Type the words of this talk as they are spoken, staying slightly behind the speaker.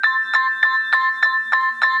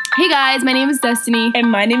Hey guys, my name is Destiny.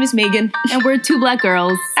 And my name is Megan. And we're two black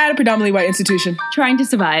girls. At a predominantly white institution. Trying to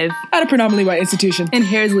survive. At a predominantly white institution. And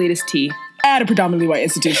here's latest tea. At a predominantly white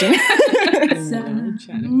institution. Hey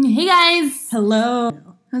guys. Hello.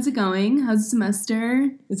 How's it going? How's the semester?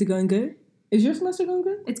 Is it going good? Is your semester going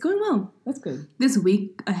good? It's going well. That's good. This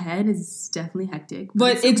week ahead is definitely hectic.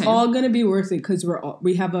 But it's all going to be worth it because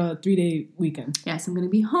we have a 3-day weekend. Yes, I'm going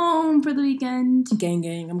to be home for the weekend.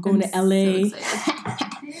 Gang. I'm going to LA.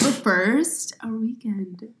 So but first, our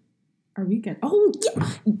weekend. Oh, yeah.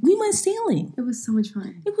 We went sailing. It was so much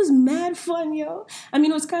fun. It was mad fun, yo. I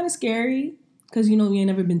mean, it was kind of scary because, we ain't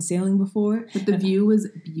never been sailing before. But the view was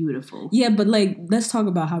beautiful. Yeah, but, let's talk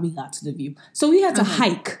about how we got to the view. So we had to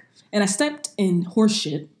hike. And I stepped in horse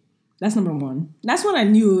shit. That's number one. That's when I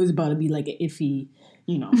knew it was about to be an iffy,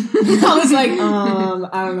 I was like,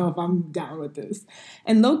 I don't know if I'm down with this.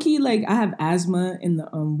 And low-key, I have asthma in the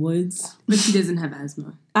woods. But she doesn't have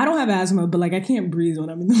asthma. I don't have asthma, but I can't breathe when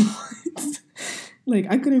I'm in the woods.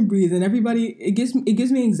 I couldn't breathe. And everybody, it gives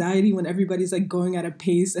me anxiety when everybody's going at a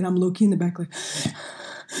pace and I'm low-key in the back and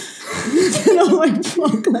I'm like,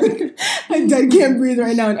 fuck, I dead can't breathe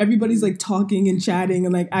right now. And everybody's talking and chatting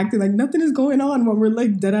and acting like nothing is going on when we're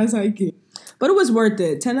dead ass hiking. But it was worth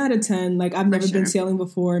it. 10 out of 10. I've never been sailing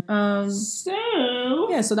before. So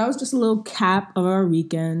that was just a little cap of our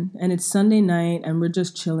weekend. And it's Sunday night and we're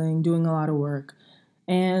just chilling, doing a lot of work.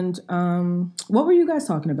 And what were you guys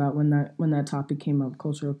talking about when that topic came up,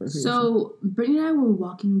 cultural appropriation? So Brittany and I were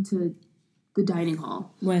walking to the dining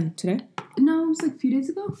hall. When? Today? No, it was a few days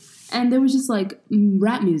ago. And there was just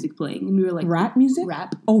rap music playing. And we were like... Rap music?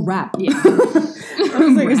 Rap. Oh, rap. Yeah. I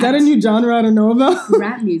was like, is that a new genre I don't know about?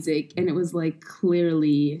 Rap music. And it was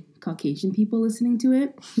clearly Caucasian people listening to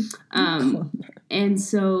it. And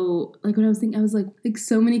so what I was thinking, I was like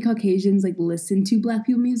so many Caucasians listen to black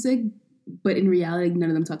people music, but in reality, none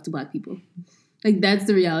of them talk to black people. That's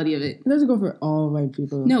the reality of it. It doesn't go for all white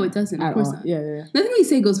people. No, it doesn't. Of course not. Yeah. Nothing we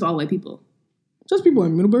say goes for all white people. Just people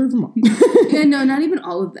in Middlebury, Vermont. Yeah, no, not even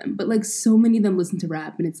all of them. But so many of them listen to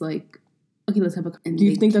rap, and it's okay, let's have a... Do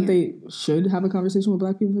you think that they should have a conversation with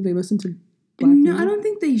black people if they listen to black music? No, I don't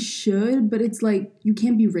think they should, but it's you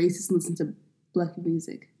can't be racist and listen to black people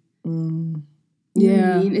music. Yeah. You know what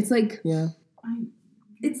I mean? It's yeah.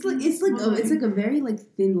 It's a very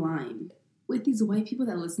thin line with these white people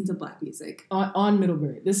that listen to black music. On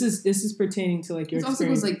Middlebury. This is pertaining to your experience. It also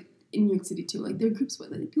goes in New York City too. There are groups where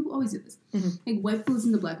people always do this. Mm-hmm. White people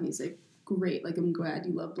listen to black music. Great. I'm glad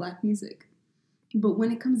you love black music. But when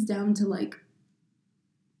it comes down to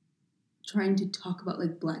trying to talk about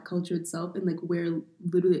black culture itself and where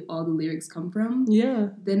literally all the lyrics come from,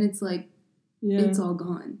 then it's it's all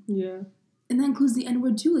gone. Yeah. And that includes the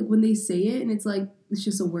N-word too. When they say it and it's it's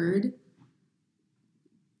just a word,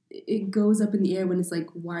 it goes up in the air when it's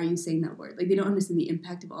why are you saying that word? They don't understand the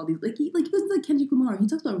impact of all these. He listen to Kendrick Lamar. He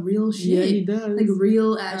talks about real shit. Yeah, he does.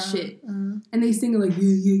 Real ass shit. And they sing it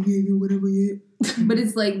yeah, whatever, yeah. But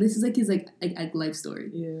it's this is his life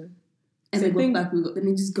story. Yeah. And what black people go, then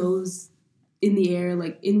it just goes in the air,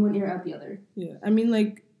 in one ear, out the other. Yeah. I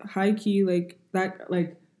mean, high key, that,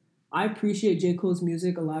 I appreciate J. Cole's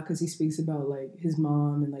music a lot because he speaks about, his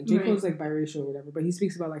mom and, J. Cole's, biracial or whatever, but he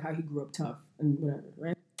speaks about, how he grew up tough and whatever,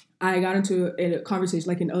 right? I got into a conversation,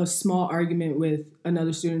 in a small argument with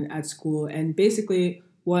another student at school, and basically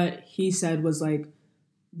what he said was,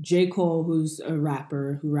 J. Cole, who's a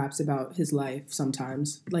rapper who raps about his life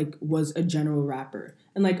sometimes, was a general rapper.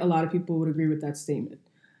 And, a lot of people would agree with that statement.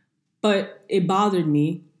 But it bothered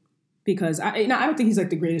me because, I don't think he's,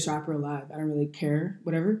 the greatest rapper alive. I don't really care,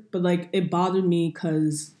 whatever. But, it bothered me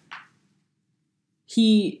because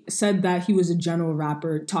he said that he was a general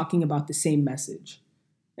rapper talking about the same message.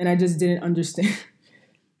 And I just didn't understand.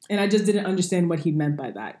 What he meant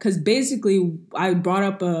by that. Because basically, I brought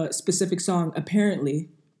up a specific song, apparently,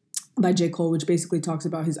 by J. Cole, which basically talks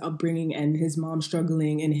about his upbringing and his mom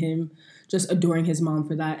struggling and him just adoring his mom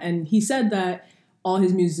for that. And he said that all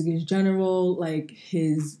his music is general,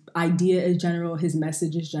 his idea is general, his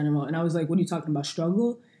message is general. And I was like, what are you talking about,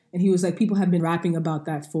 struggle? And he was like, people have been rapping about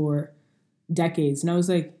that for decades. And I was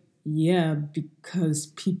like, yeah, because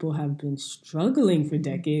people have been struggling for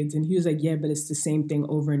decades. And he was like, yeah, but it's the same thing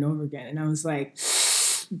over and over again. And I was like,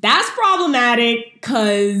 that's problematic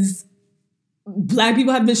because Black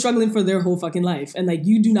people have been struggling for their whole fucking life. And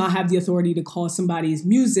you do not have the authority to call somebody's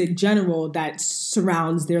music general that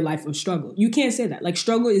surrounds their life of struggle. You can't say that.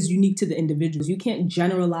 Struggle is unique to the individuals. You can't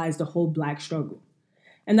generalize the whole Black struggle.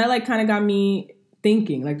 And that kind of got me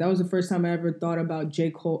thinking. That was the first time I ever thought about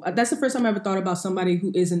J. Cole. That's the first time I ever thought about somebody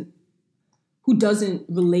who doesn't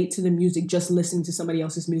relate to the music, just listening to somebody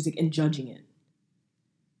else's music and judging it.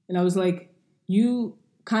 And I was like, you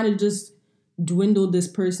kind of just dwindled this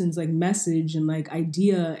person's like message and like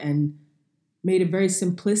idea and made it very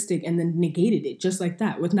simplistic and then negated it just like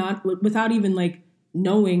that without even like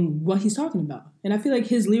knowing what he's talking about. And I feel like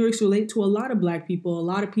his lyrics relate to a lot of Black people, a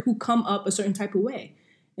lot of people who come up a certain type of way.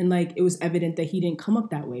 And like it was evident that he didn't come up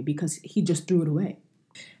that way because he just threw it away.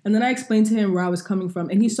 And then I explained to him where I was coming from,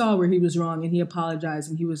 and he saw where he was wrong, and he apologized,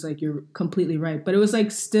 and he was like, you're completely right. But it was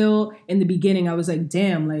like still in the beginning, I was like,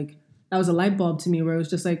 damn, like that was a light bulb to me where it was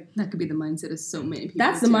just like, that could be the mindset of so many people.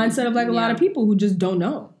 That's the mindset of like a lot of people who just don't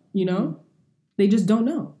know, you know? Mm-hmm. They just don't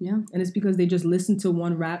know. Yeah. And it's because they just listen to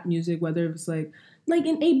one rap music, whether it's like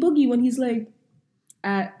in A Boogie when he's like,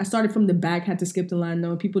 I started from the back, had to skip the line,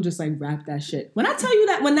 though, and people just like rap that shit. When I tell you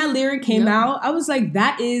that when that lyric came out, I was like,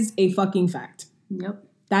 that is a fucking fact. Yep.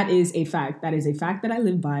 That is a fact. That is a fact that I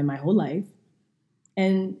lived by my whole life.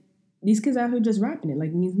 And these kids out here just rapping it like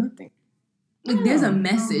it means nothing. Like there's a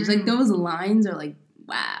message. Like those lines are like,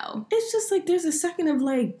 wow. It's just like there's a second of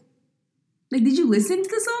like did you listen to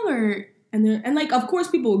the song or? And like of course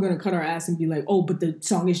people are gonna cut our ass and be like, oh, but the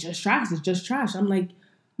song is just trash. It's just trash. I'm like,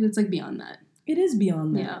 it's like beyond that. It is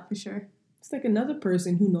beyond that. Yeah, for sure. It's like another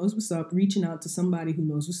person who knows what's up, reaching out to somebody who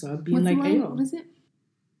knows what's up, being like, hey, yo. What is it?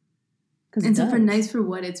 And so for Nice for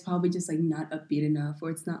What, it's probably just like not upbeat enough,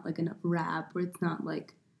 or it's not like enough rap, or it's not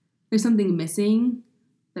like there's something missing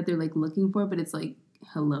that they're like looking for, but it's like,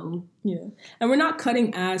 hello. Yeah. And we're not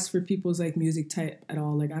cutting ass for people's like music type at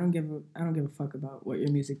all. Like I don't give a fuck about what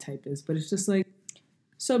your music type is, but it's just like,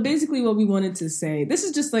 so basically what we wanted to say, this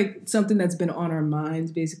is just like something that's been on our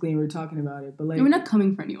minds basically, and we're talking about it, but like. And we're not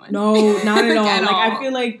coming for anyone. No, not at all. I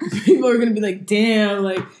feel like people are going to be like, damn,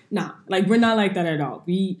 like, nah, like we're not like that at all.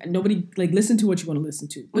 Nobody, like, listen to what you want to listen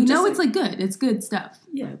to. But it's like good. It's good stuff.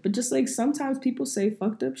 Yeah, but just like sometimes people say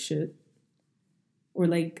fucked up shit or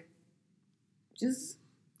like just.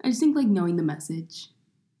 I just think like knowing the message.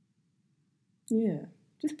 Yeah.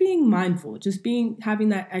 Just being mindful, having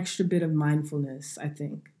that extra bit of mindfulness, I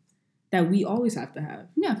think, that we always have to have.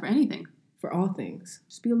 Yeah, for anything. For all things.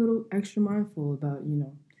 Just be a little extra mindful about,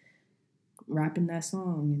 rapping that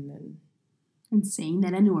song and saying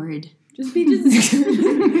that N-word. Just be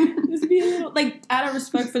just be a little, like, out of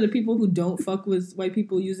respect for the people who don't fuck with white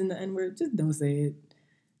people using the N-word, just don't say it.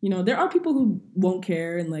 There are people who won't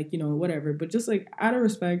care and, like, whatever, but just, like, out of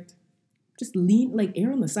respect, just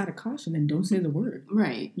err on the side of caution and don't say the word.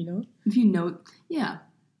 Right. If yeah.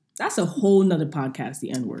 That's a whole nother podcast, the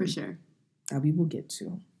N-word. For sure. That we will get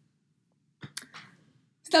to.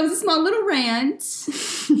 So that was a small little rant.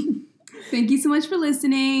 Thank you so much for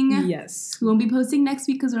listening. Yes. We won't be posting next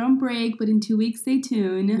week because we're on break, but in 2 weeks, stay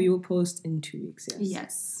tuned. We will post in 2 weeks, yes.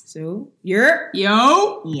 Yes. So, yo!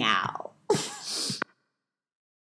 Yow.